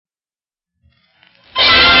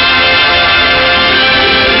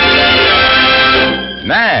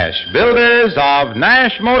Nash, builders of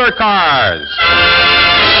Nash Motor Cars.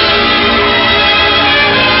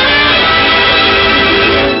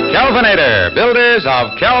 Kelvinator, builders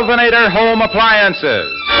of Kelvinator Home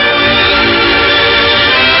Appliances.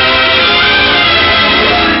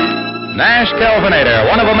 Nash Kelvinator,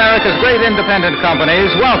 one of America's great independent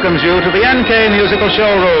companies, welcomes you to the NK Musical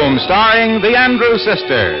Showroom, starring the Andrews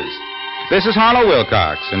Sisters. This is Harlow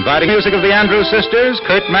Wilcox, inviting music of the Andrews Sisters,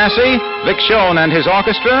 Kurt Massey, Vic Schoen and his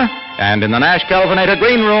orchestra, and in the Nash Kelvinator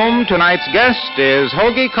Green Room, tonight's guest is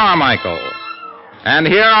Hoagy Carmichael. And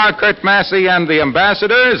here are Kurt Massey and the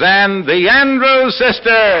Ambassadors and the Andrews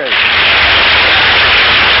Sisters.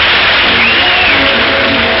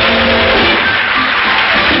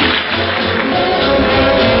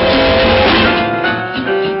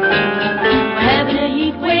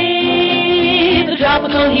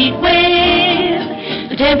 Heat wave.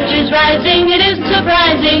 The temperature's rising, it isn't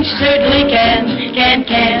surprising, she certainly can.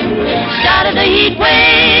 Started a heat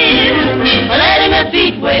wave, letting her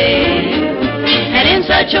feet wave. And in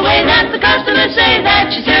such a way that the customers say that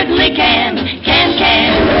she certainly can.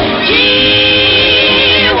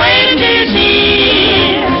 Gee, wait until you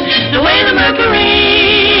see the way the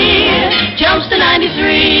mercury jumps to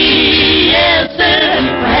 93. Yes, sir,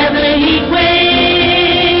 we're having a heat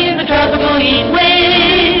wave, a tropical heat wave.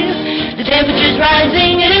 The temperature's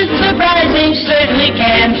rising, it isn't surprising, she certainly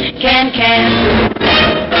can.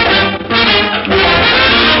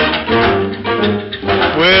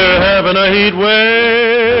 We're having a heat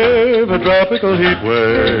wave, a tropical heat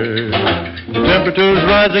wave. The temperature's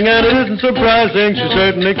rising and it isn't surprising, she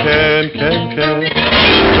certainly can.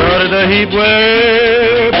 Started a heat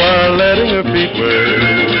wave while letting her feet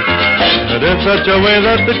wave. And in such a way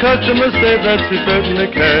that the customers say that she certainly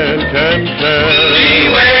can. Gee,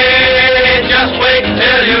 wait, just wait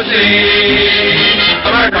till you see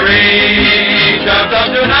the mercury jumped up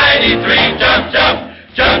to 93.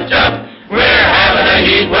 Jump. We're having a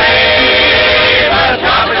heat wave, a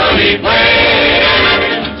tropical heat wave.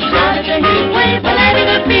 Started a heat wave by letting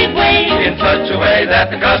her feet wave. In such a way that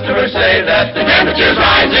the customers say that the temperature's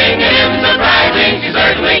rising, it isn't surprising, she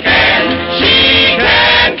certainly can. She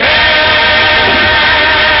can.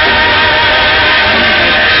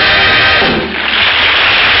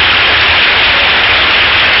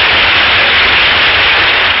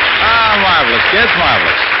 Marvelous, kids,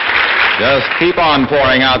 marvelous. Just keep on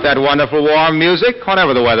pouring out that wonderful warm music,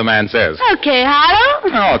 whatever the weatherman says. Okay, Harlow.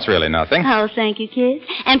 Oh, it's really nothing. Oh, thank you, kids.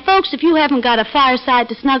 And, folks, if you haven't got a fireside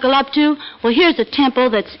to snuggle up to, well, here's a tempo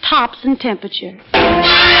that's tops in temperature.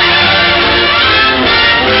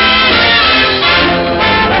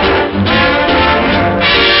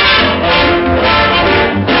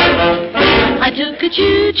 I took a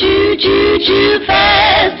choo-choo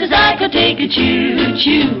fast as I could take a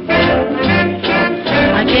choo-choo.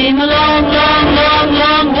 I came a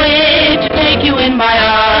long way to take you in my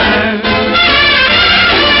arms.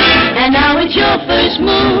 And now it's your first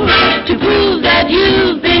move to prove that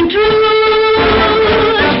you've been true.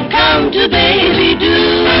 Come to baby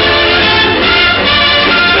do.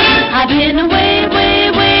 I've been away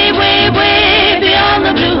beyond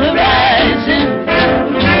the blue horizon.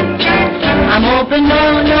 I'm hoping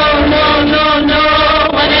no,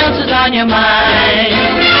 what else is on your mind?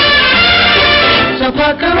 So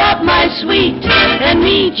pucker up, my sweet, and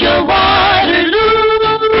meet your Waterloo.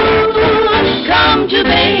 Come to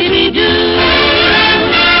baby do.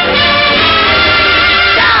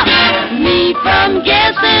 Stop me from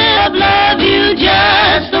guessing I've loved you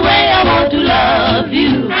just the way I want to love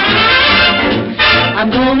you.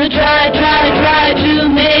 I'm gonna try to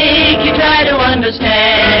make you try to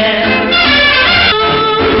understand.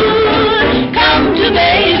 Come to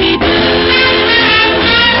baby do.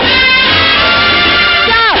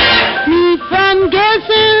 Stop me from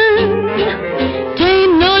guessing.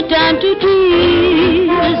 Tain't no time to tease.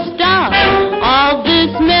 Stop all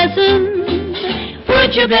this messing.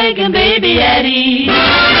 Put your begging baby at ease.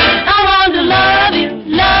 I want to love you,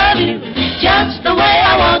 just the way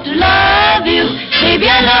I want to love you. Baby,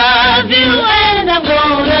 I love you, and I'm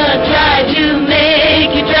gonna try to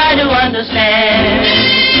make you try to understand.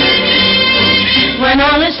 When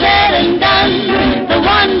all is said and done, the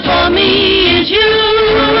one for me is you.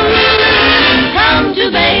 Come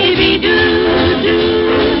to baby do.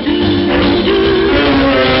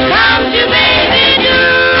 Come to baby do.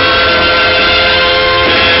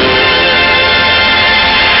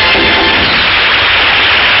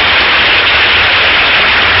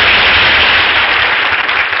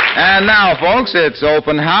 And now, folks, it's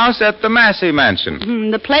open house at the Massey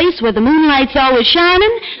Mansion. The place where the moonlight's always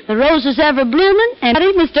shining, the roses ever blooming, and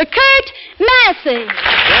Mr. Kurt Massey.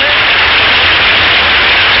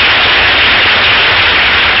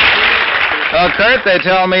 Well, Kurt, they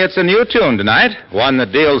tell me it's a new tune tonight. One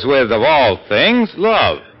that deals with, of all things,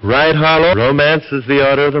 love. Right, Harlow. Romance is the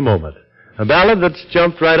order of the moment. A ballad that's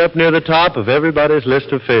jumped right up near the top of everybody's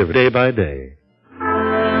list of favorites, day by day.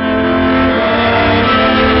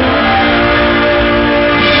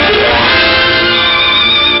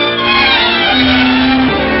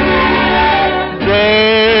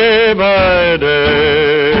 Day by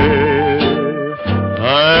day,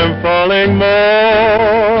 I'm falling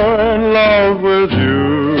more in love with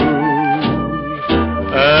you.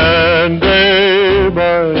 And day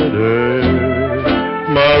by day,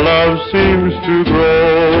 my love seems to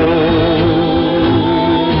grow.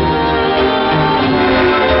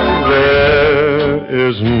 There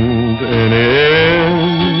isn't any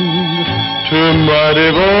end to my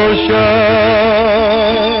devotion.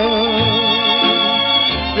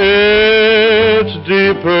 It's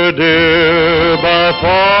deeper, dear, by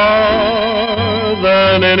far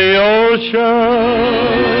than any ocean.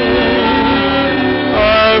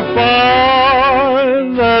 I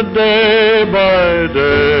find that day by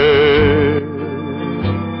day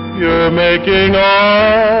you're making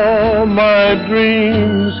all my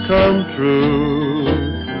dreams come true.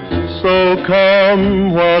 So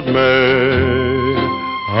come what may,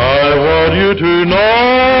 I want you to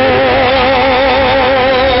know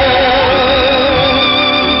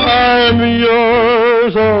I'm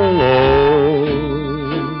yours alone,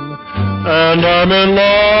 and I'm in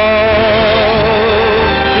love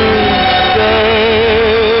to stay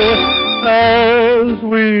as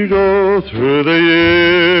we go through the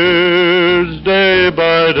years, day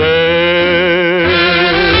by day.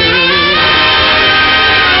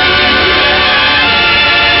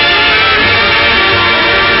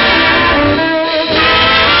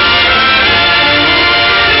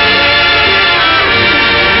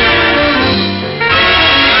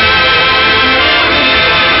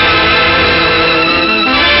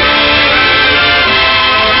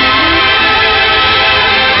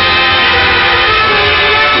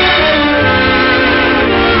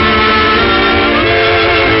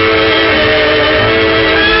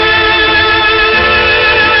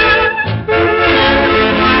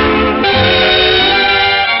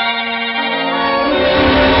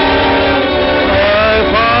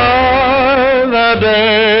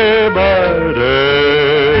 Day by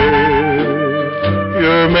day,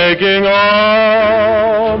 you're making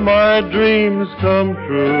all my dreams come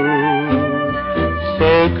true.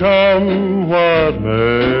 So come what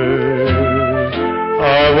may,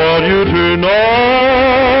 I want you to know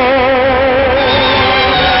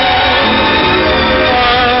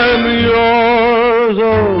I'm yours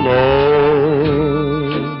alone,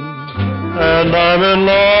 and I'm in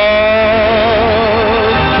love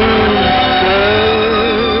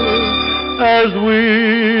as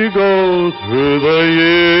we go through the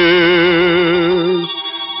years,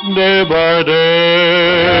 day by day.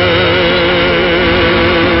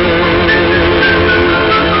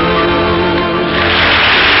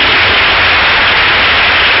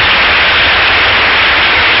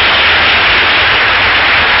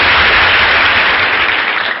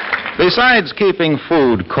 Besides keeping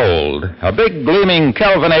food cold, a big gleaming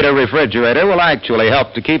Kelvinator refrigerator will actually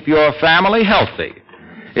help to keep your family healthy.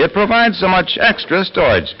 It provides so much extra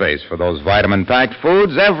storage space for those vitamin-packed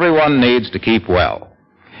foods everyone needs to keep well.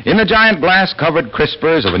 In the giant glass-covered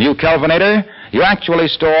crispers of a new Kelvinator, you actually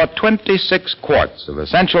store 26 quarts of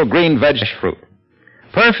essential green veg fruit.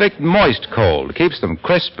 Perfect moist cold keeps them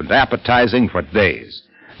crisp and appetizing for days.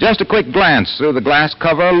 Just a quick glance through the glass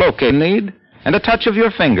cover locate need, and a touch of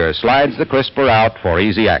your finger slides the crisper out for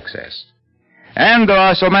easy access. And there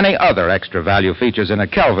are so many other extra value features in a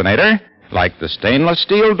Kelvinator, like the stainless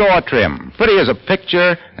steel door trim, pretty as a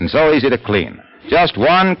picture and so easy to clean. Just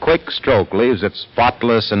one quick stroke leaves it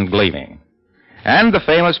spotless and gleaming. And the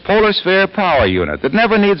famous Polar Sphere power unit that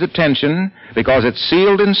never needs attention because it's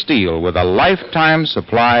sealed in steel with a lifetime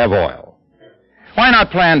supply of oil. Why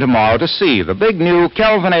not plan tomorrow to see the big new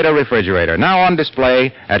Kelvinator refrigerator now on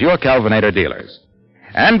display at your Kelvinator dealers?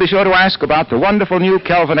 And be sure to ask about the wonderful new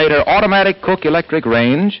Kelvinator automatic cook electric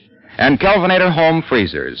range and Kelvinator home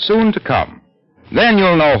freezers, soon to come. Then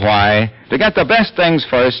you'll know why, to get the best things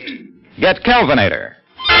first, get Kelvinator.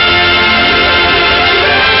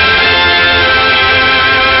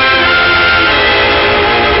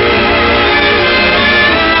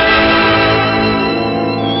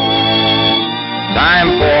 Time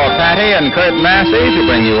for Patty and Kurt Massey to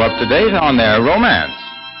bring you up to date on their romance.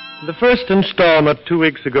 The first installment 2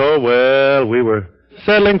 weeks ago, well, we were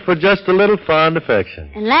settling for just a little fond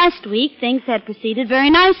affection. And last week, things had proceeded very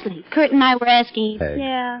nicely. Kurt and I were asking... Hey.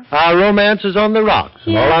 Yeah. Our romance is on the rocks.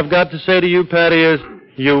 And Yeah. all I've got to say to you, Patty, is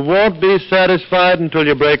You won't be satisfied until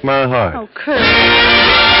you break my heart. Oh, Kurt.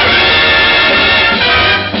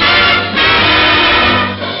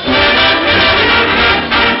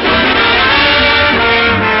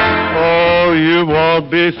 Oh, you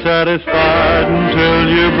won't be satisfied until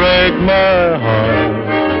you break my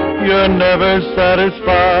heart. You're never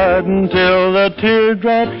satisfied until the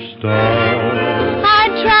teardrops start. I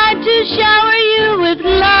tried to shower you with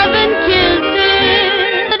love and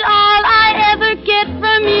kisses, but all I ever get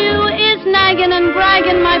from you is nagging and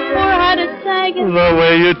bragging. My poor heart is sagging. The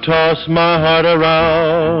way you toss my heart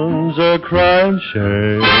around's a crying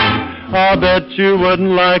shame. I bet you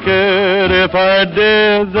wouldn't like it if I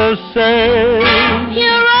did the same.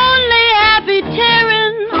 You're only happy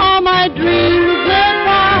tearing all my dreams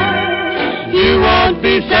apart. You won't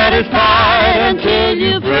be satisfied until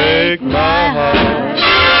you break my heart.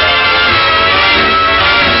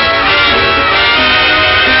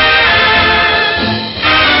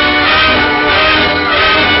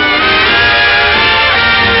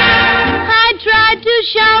 I tried to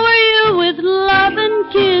shower you with love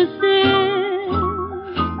and kisses,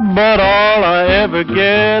 but all I ever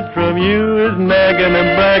get from you is nagging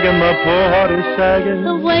and bragging. My poor heart is sagging.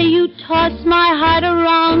 the way you toss my heart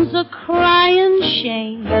around's a crying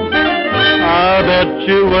shame. I bet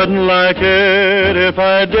you wouldn't like it if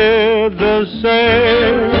I did the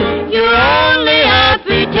same. You're only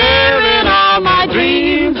happy tearing all my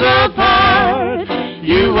dreams apart.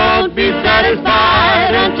 You won't be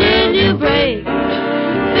satisfied until you break,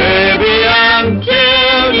 baby,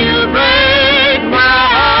 until you break my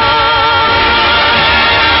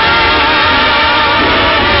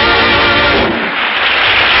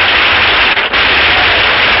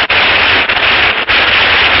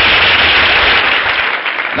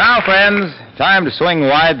Now, friends, time to swing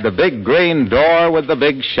wide the big green door with the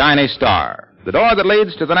big shiny star. The door that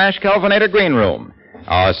leads to the Nash Kelvinator Green Room.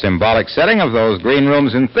 Our symbolic setting of those green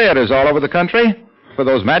rooms in theaters all over the country for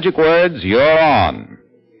those magic words, you're on.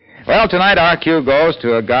 Well, tonight our cue goes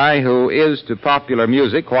to a guy who is to popular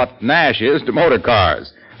music what Nash is to motor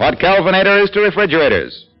cars, what Kelvinator is to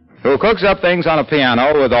refrigerators, who cooks up things on a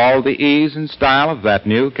piano with all the ease and style of that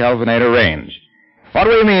new Kelvinator range. What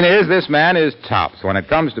we mean is this man is tops when it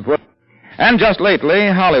comes to put... And just lately,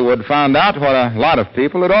 Hollywood found out what a lot of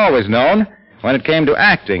people had always known. When it came to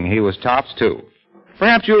acting, he was tops, too.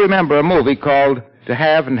 Perhaps you remember a movie called To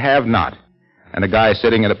Have and Have Not, and a guy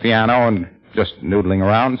sitting at a piano and just noodling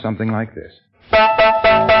around, something like this.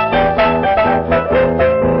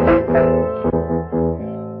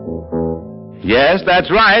 Yes, that's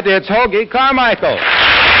right. It's Hoagy Carmichael.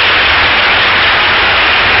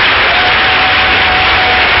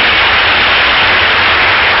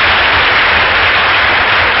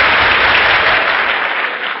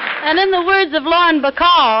 And in the words of Lauren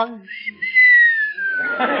Bacall...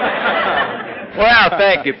 Well,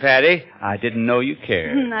 thank you, Patty. I didn't know you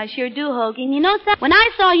cared. I sure do, Hoagy. And you know something? When I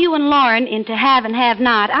saw you and Lauren in To Have and Have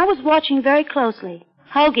Not, I was watching very closely.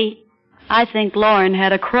 Hoagy, I think Lauren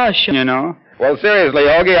had a crush on... You know? Well, seriously,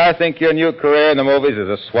 Hoagy, I think your new career in the movies is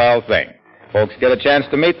a swell thing. Folks get a chance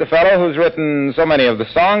to meet the fellow who's written so many of the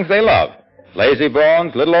songs they love. Lazy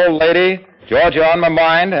Bones, Little Old Lady, Georgia on My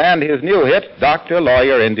Mind, and his new hit, Doctor,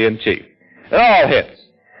 Lawyer, Indian Chief. They're all hits.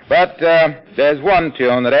 But there's one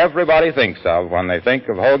tune that everybody thinks of when they think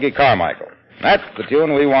of Hoagy Carmichael. That's the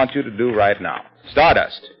tune we want you to do right now.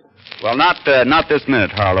 Stardust. Well, not this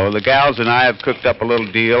minute, Harlow. The gals and I have cooked up a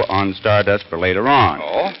little deal on Stardust for later on.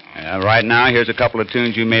 Oh? Right now, here's a couple of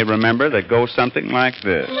tunes you may remember that go something like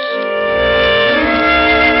this.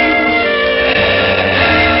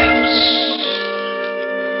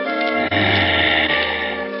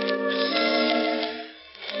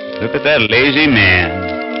 Look at that lazy man.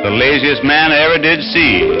 The laziest man I ever did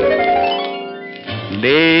see.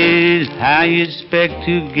 Lazy, how you expect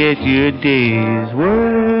to get your day's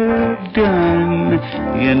work done?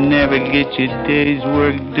 You never get your day's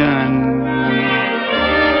work done.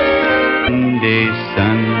 Day,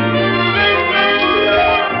 son.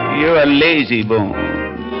 You're a lazy bone,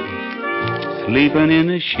 sleeping in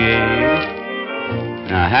the shade.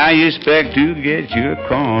 Now, how you expect to get your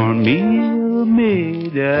cornmeal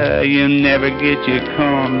made? You never get your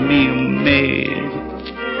cornmeal made.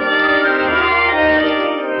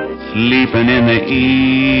 Sleeping in the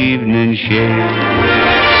evening shade.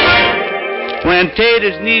 When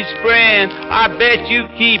taters need spraying, I bet you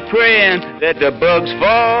keep praying that the bugs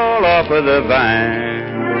fall off of the vine.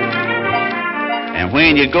 And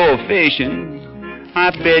when you go fishing,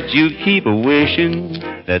 I bet you keep a wishing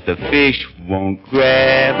that the fish won't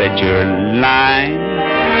grab at your line.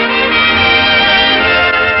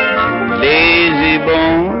 Lazy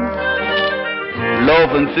bone,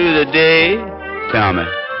 loafing through the day. Tell me,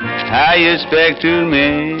 how you expect to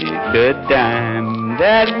make a dime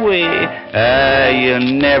that way?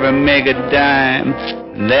 You'll never make a dime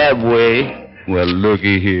that way. Well,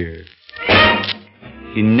 looky here.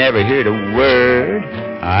 You never heard a word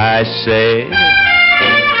I say.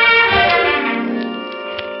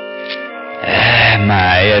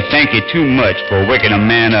 I thank you too much for waking a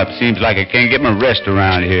man up. Seems like I can't get my rest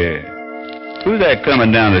around here. Who's that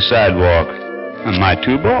coming down the sidewalk? My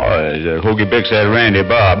two boys, Hoagy Bix and Randy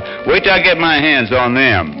Bob. Wait till I get my hands on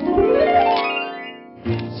them.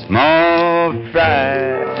 Small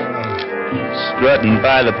fry, strutting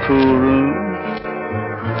by the pool room.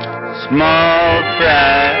 Small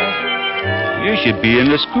fry, you should be in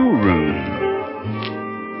the schoolroom.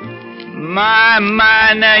 My,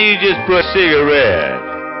 now you just put a cigarette.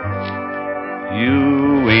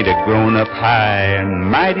 You ain't a grown-up high and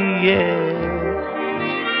mighty yet.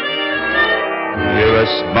 You're a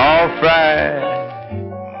small fry,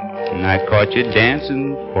 and I caught you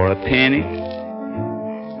dancing for a penny.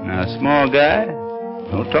 Now, small guy,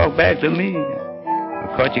 don't talk back to me. I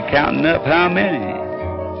caught you counting up how many.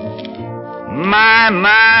 My,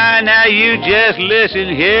 now you just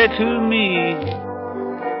listen here to me.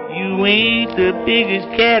 You ain't the biggest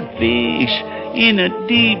catfish in a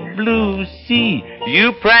deep blue sea.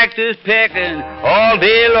 You practice pecking all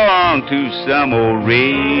day long to some old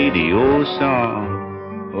radio song.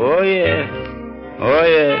 Oh, yeah. Oh,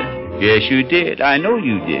 yeah. Yes, you did. I know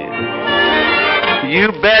you did.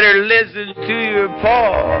 You better listen to your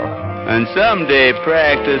pa and someday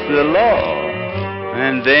practice the law.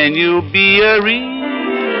 And then you'll be a real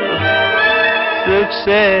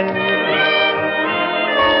success.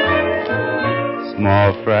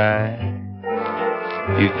 Small fry,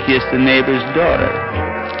 you kiss the neighbor's daughter.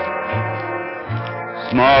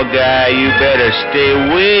 Small guy, you better stay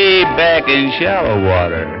way back in shallow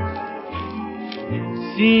water.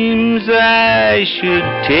 Seems I should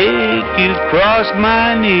take you across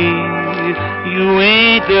my knee. You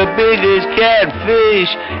ain't the biggest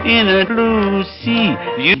catfish in a blue sea.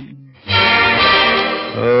 You...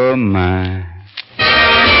 Oh, my.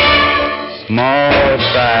 Small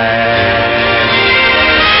fry.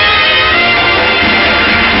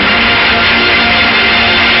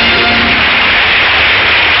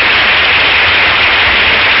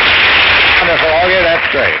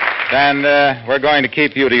 That's great. And we're going to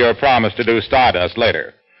keep you to your promise to do Stardust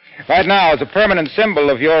later. Right now, as a permanent symbol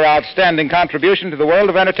of your outstanding contribution to the world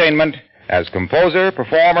of entertainment as composer,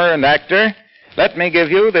 performer, and actor, let me give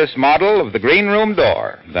you this model of the Green Room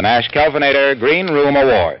door, the Nash Kelvinator Green Room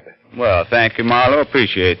Award. Well, thank you, Marlowe.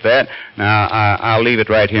 Appreciate that. Now, I'll leave it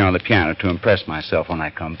right here on the piano to impress myself when I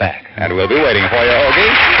come back. And we'll be waiting for you, Hoagy.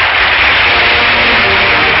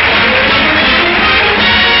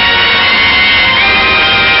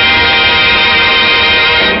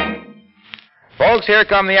 Folks, here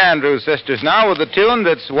come the Andrews Sisters now with a tune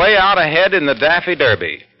that's way out ahead in the Daffy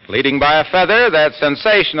Derby. Leading by a feather, that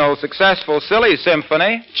sensational, successful, silly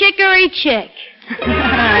symphony, Chicory Chick.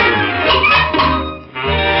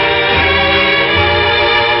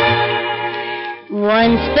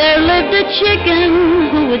 Once there lived a chicken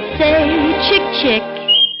who would say, chick, chick,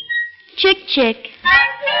 chick, chick,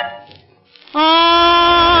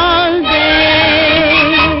 all day.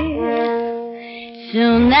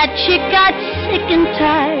 Soon that chick got sick and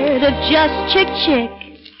tired of just chick, chick.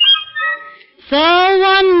 So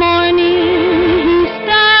one morning he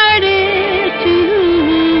started to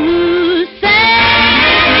say,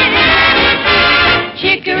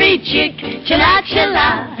 chicory chick, chilla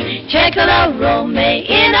chilla, checkala rome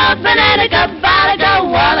in a fanatica, balaga,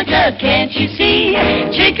 wallaga, can't you see?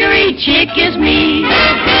 Chicory chick is me.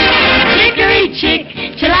 Chicory chick,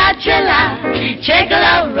 chilla chilla,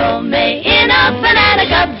 checkala rome in a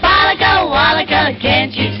fanatica, balaga, wallaga,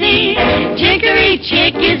 can't you see? Chicory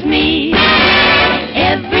chick is me.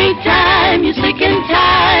 Every time you're sick and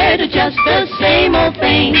tired of just the same old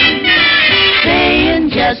thing, saying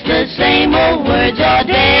just the same old words all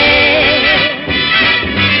day.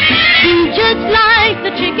 Be just like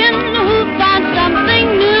the chicken who finds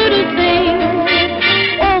something new to sing.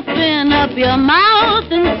 Open up your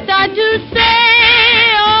mouth and start to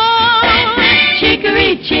say, oh,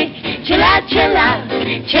 chicory chick, chilla chilla,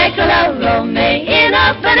 checkala rome in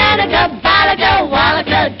a fanatica, balaga,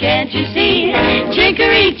 wallaga, can't you see?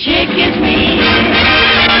 Chicory chick is me.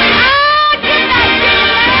 Oh, chilla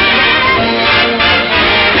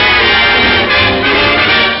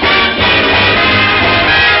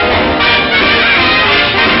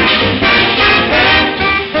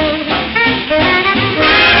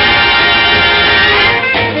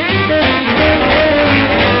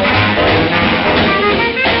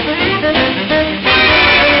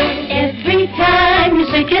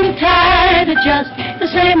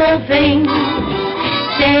things,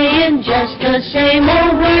 saying just the same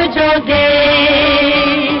old words all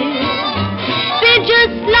day. Be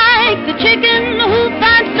just like the chicken who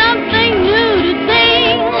finds something new to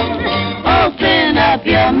sing. Open up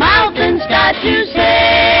your mouth and start to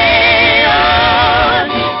say, oh,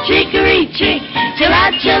 chicory chick,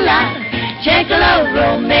 chila-chila,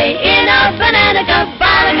 check-a-lo-rome, in a fanatica,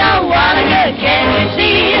 balaga, wallaga, can you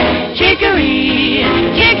see? Chicory,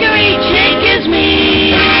 chicory chick is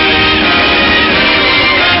me.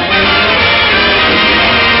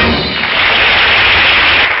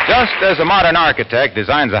 Just as a modern architect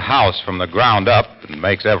designs a house from the ground up and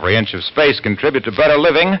makes every inch of space contribute to better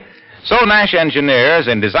living, so Nash engineers,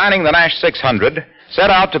 in designing the Nash 600, set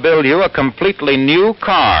out to build you a completely new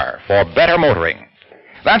car for better motoring.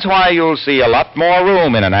 That's why you'll see a lot more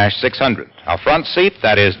room in a Nash 600. A front seat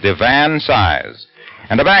that is divan size,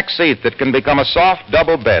 and a back seat that can become a soft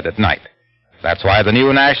double bed at night. That's why the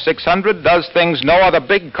new Nash 600 does things no other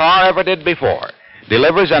big car ever did before.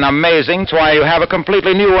 Delivers an amazing, that's why you have a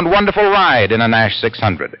completely new and wonderful ride in a Nash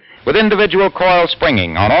 600, with individual coil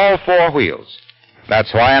springing on all four wheels.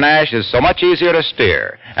 That's why a Nash is so much easier to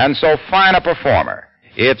steer and so fine a performer.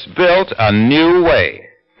 It's built a new way.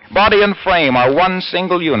 Body and frame are one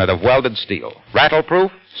single unit of welded steel,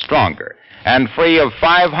 rattle-proof, stronger, and free of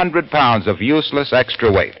 500 pounds of useless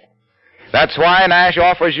extra weight. That's why Nash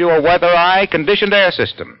offers you a weather-eye conditioned air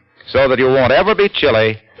system, so that you won't ever be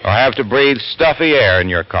chilly or have to breathe stuffy air in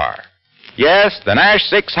your car. Yes, the Nash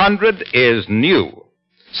 600 is new.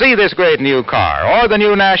 See this great new car or the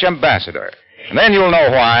new Nash Ambassador, and then you'll know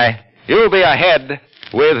why you'll be ahead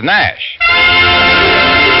with Nash.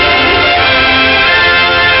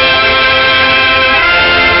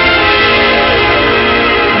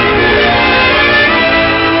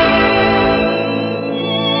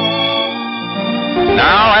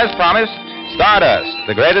 Now, as promised, Stardust,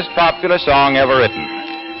 the greatest popular song ever written.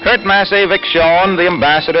 Kurt Massey, Vic Schoen, the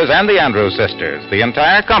Ambassadors, and the Andrews Sisters, the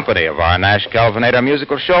entire company of our Nash Kelvinator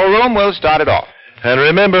musical showroom, will start it off. And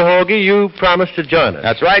remember, Hoagy, you promised to join us.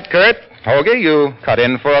 That's right, Kurt. Hoagy, you cut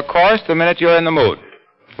in for a chorus the minute you're in the mood.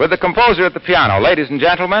 With the composer at the piano, ladies and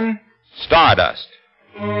gentlemen, Stardust.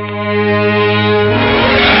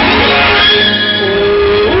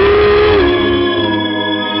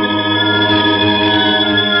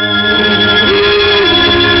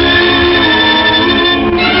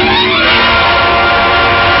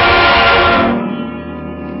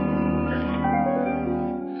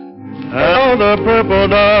 How the purple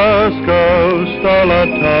dusk of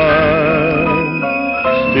starlight time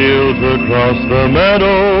steals across the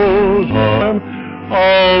meadows,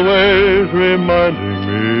 always reminding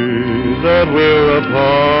me that we're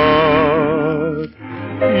apart.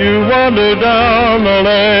 You wander down the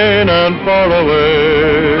lane and far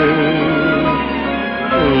away,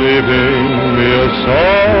 leaving me a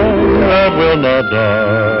song that will not die.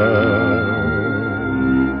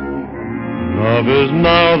 Love is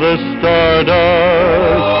now the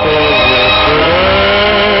stardust of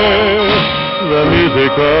yesterday, the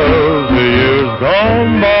music of the years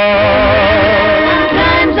gone by.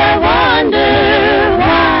 Sometimes I wonder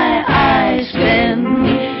why I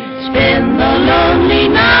spend the lonely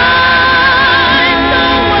night,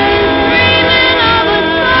 always dreaming of a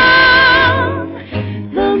song.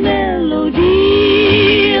 The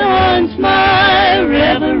melody haunts my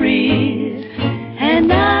reverie,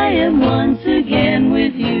 and I am once again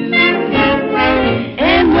with you.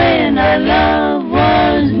 And when our love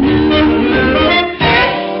was new,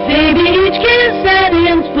 baby, each kiss had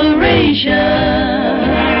inspiration.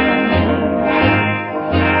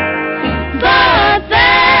 But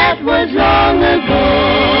that was long ago.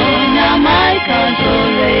 Now my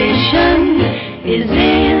consolation is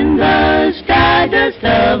in the stardust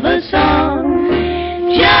of a song,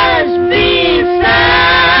 just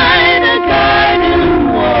beside a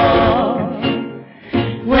garden wall.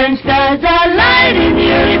 When stars are light in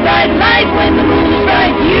the early bright light, when the moon is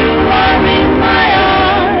bright, you are in my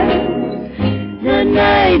arms. The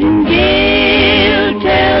nightingale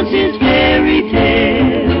tells his fairy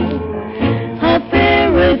tale, a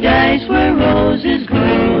paradise where roses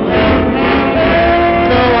grow.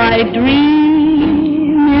 Though I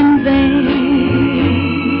dream in vain,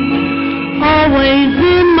 always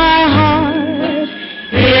in my heart,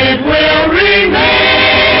 it will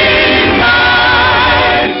remain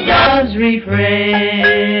my star's refrain.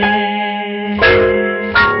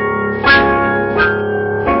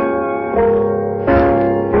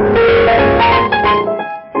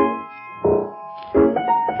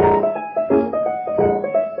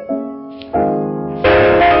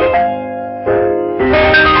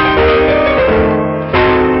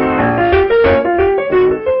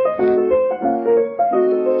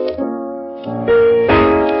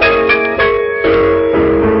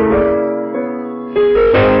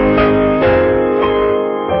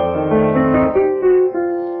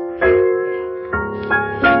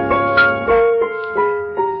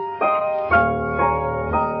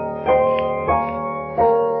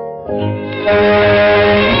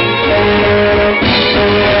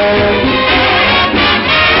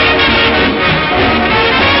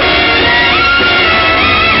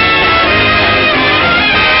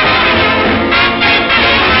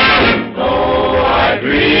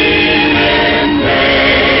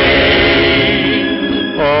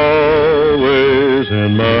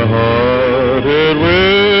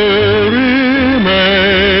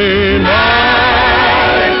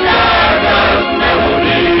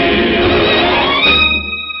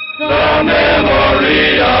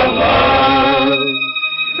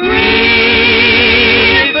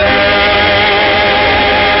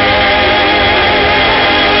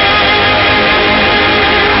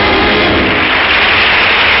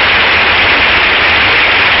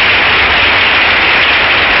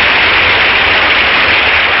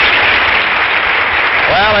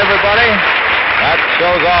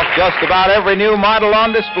 shows off just about every new model on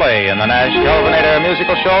display in the Nash Kelvinator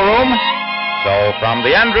Musical Showroom. So, from the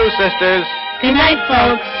Andrews Sisters, Good night,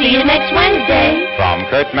 folks. See you next Wednesday. from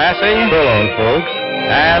Kurt Massey, So long, folks.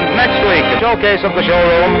 and next week, a showcase of the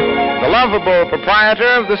showroom, the lovable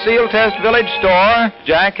proprietor of the Seal Test Village store,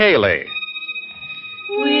 Jack Haley.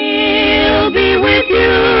 We'll be with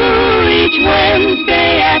you each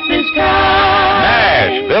Wednesday at this time.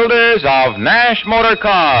 Nash, builders of Nash Motor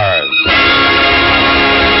Cars.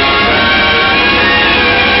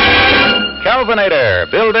 Kelvinator,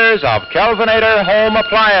 builders of Kelvinator Home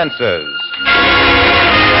Appliances.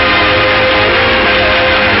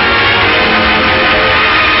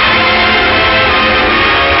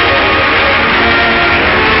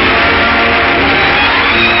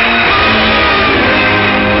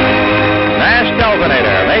 Nash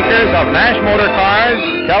Kelvinator, makers of Nash Motor Cars,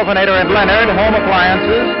 Kelvinator and Leonard Home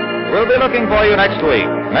Appliances, will be looking for you next week,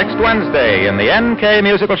 next Wednesday, in the NK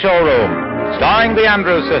Musical Showroom. Starring the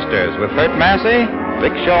Andrews Sisters with Kurt Massey,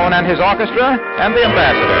 Vic Schoen and his orchestra, and the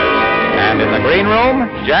Ambassadors. And in the green room,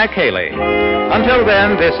 Jack Haley. Until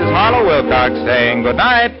then, this is Harlow Wilcox saying good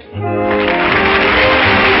night.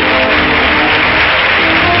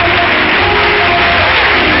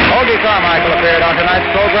 Hoagy Carmichael appeared on tonight's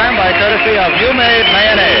program by courtesy of You Made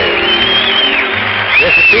Mayonnaise.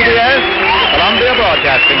 This is CBS, Columbia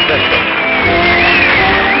Broadcasting System.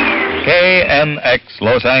 KMX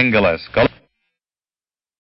Los Angeles.